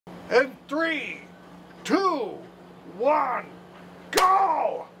In 3, 2, 1,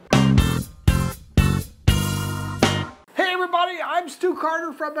 go! Hey everybody, I'm Stu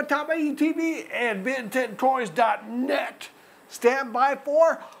Carter from Atamaii TV and Ben10Toys.net. Stand by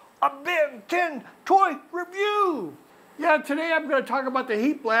for a Ben 10 toy review. Yeah, today I'm going to talk about the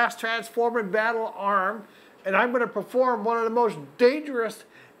Heatblast Transforming Battle Arm, and I'm going to perform one of the most dangerous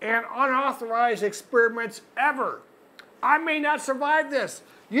and unauthorized experiments ever. I may not survive this.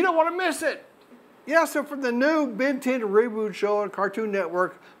 You don't want to miss it. Yeah, so from the new Ben 10 Reboot show on Cartoon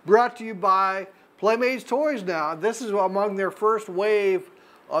Network, brought to you by Playmates Toys now. This is among their first wave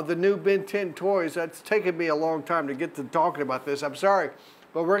of the new Ben 10 toys. That's taken me a long time to get to talking about this. I'm sorry,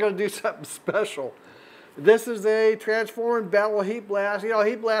 but we're going to do something special. This is a Transforming Battle Heatblast. You know,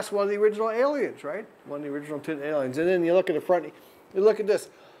 Heatblast, one of the original aliens, right? One of the original 10 aliens. And then you look at the front, you look at this.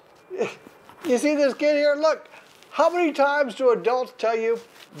 You see this kid here? Look, how many times do adults tell you,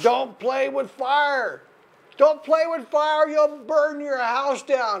 don't play with fire? Don't play with fire, you'll burn your house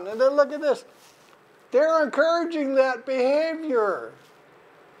down. And then look at this. They're encouraging that behavior.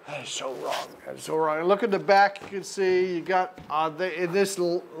 That is so wrong. That is so wrong. And look at the back, you can see you got, in this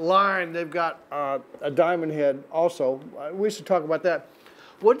line, they've got a diamond head also. We should talk about that.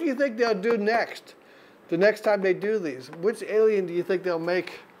 What do you think they'll do next? The next time they do these? Which alien do you think they'll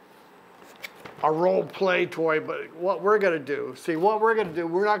make a role play toy? But what we're going to do, see what we're going to do,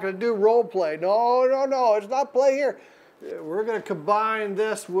 we're not going to do role play. No, no, no, it's not play here. We're going to combine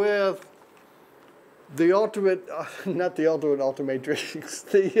this with the ultimate, not the ultimate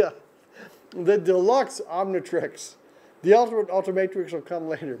Ultimatrix, the Deluxe Omnitrix. The ultimate Ultimatrix will come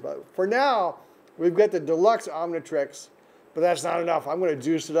later, but for now, we've got the Deluxe Omnitrix, but that's not enough. I'm going to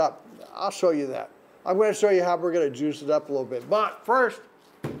juice it up. I'll show you that. I'm going to show you how we're going to juice it up a little bit. But first,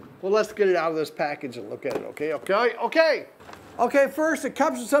 well, let's get it out of this package and look at it, okay? Okay, first, it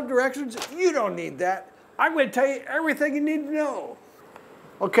comes in some directions. You don't need that. I'm going to tell you everything you need to know.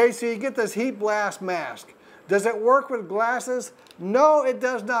 Okay, so you get this Heatblast mask. Does it work with glasses? No, it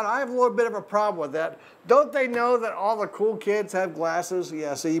does not. I have a little bit of a problem with that. Don't they know that all the cool kids have glasses?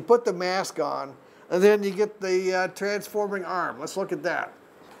 Yeah, so you put the mask on, and then you get the transforming arm. Let's look at that.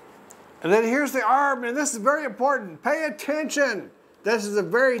 And then here's the arm, and this is very important. Pay attention. This is a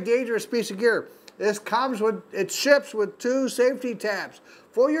very dangerous piece of gear. This comes with, it ships with 2 safety tabs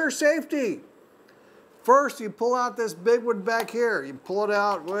for your safety. First, you pull out this big one back here. You pull it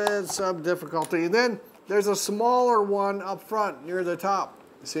out with some difficulty. And then there's a smaller one up front near the top.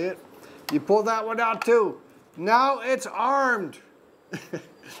 You see it? You pull that one out too. Now it's armed.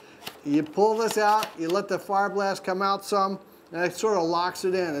 You pull this out, you let the fire blast come out some, and it sort of locks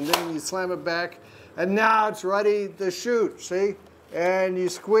it in. And then you slam it back, and now it's ready to shoot, see? And you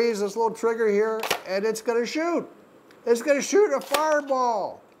squeeze this little trigger here, and it's gonna shoot. It's gonna shoot a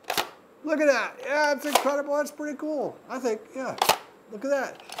fireball. Look at that. Yeah, it's incredible. That's pretty cool, I think. Yeah, look at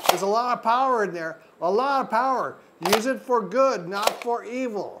that. There's a lot of power in there. A lot of power. Use it for good, not for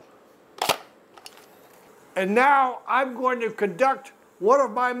evil. And now I'm going to conduct one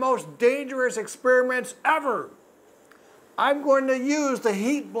of my most dangerous experiments ever. I'm going to use the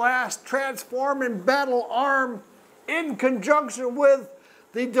Heatblast Transforming Battle Arm in conjunction with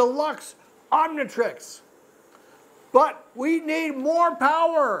the Deluxe Omnitrix. But we need more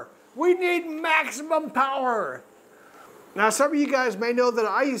power. We need maximum power. Now, some of you guys may know that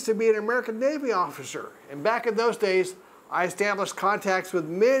I used to be an American Navy officer. And back in those days, I established contacts with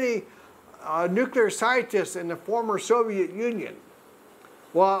many nuclear scientists in the former Soviet Union.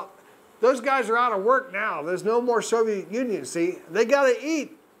 Well, those guys are out of work now. There's no more Soviet Union, see? They got to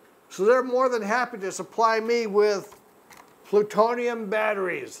eat. So they're more than happy to supply me with plutonium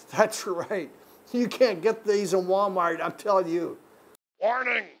batteries. That's right. You can't get these in Walmart, I'm telling you.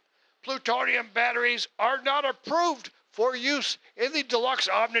 Warning! Plutonium batteries are not approved for use in the Deluxe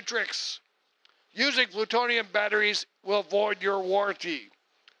Omnitrix. Using plutonium batteries will void your warranty.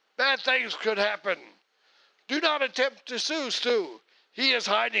 Bad things could happen. Do not attempt to sue Stu. He is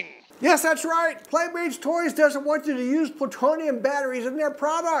hiding. Yes, that's right. Playmates Toys doesn't want you to use plutonium batteries in their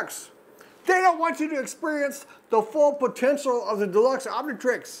products. They don't want you to experience the full potential of the Deluxe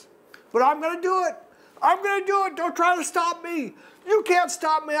Omnitrix. But I'm going to do it. I'm going to do it. Don't try to stop me. You can't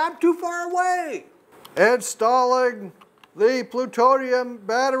stop me. I'm too far away. Installing the plutonium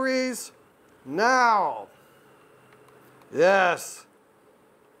batteries now. Yes.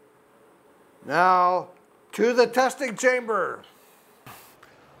 Now to the testing chamber.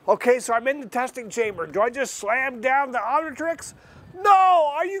 Okay, so I'm in the testing chamber. Do I just slam down the Omnitrix?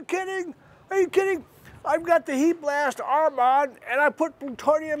 No, are you kidding? Are you kidding? I've got the Heatblast Arm on, and I put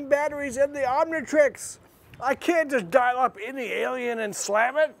plutonium batteries in the Omnitrix. I can't just dial up any alien and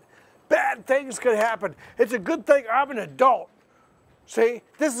slam it. bad things could happen. It's a good thing I'm an adult. See,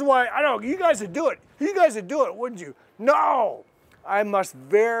 this is why, I know, you guys would do it. You guys would do it, wouldn't you? No! I must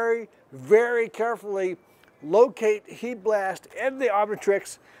very, very carefully locate Heatblast and the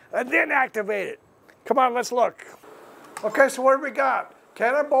Omnitrix and then activate it. Come on, let's look. Okay, so what do we got?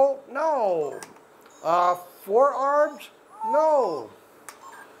 Cannon bolt? No. 4 arms? No.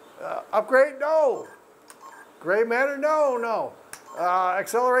 Upgrade? No. Gray matter? No, no.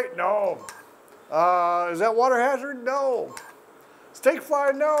 Accelerate? No. Is that water hazard? No. Stake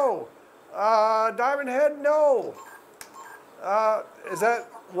fly? No. Diamond head? No. Is that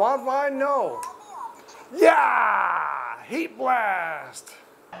wand vine? No. Yeah! Heatblast!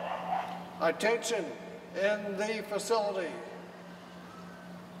 Attention in the facility.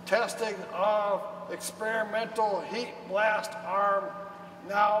 Testing of experimental Heatblast Arm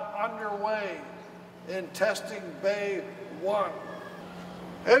now underway in testing bay 1.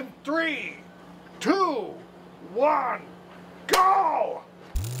 In 3, 2, 1, go!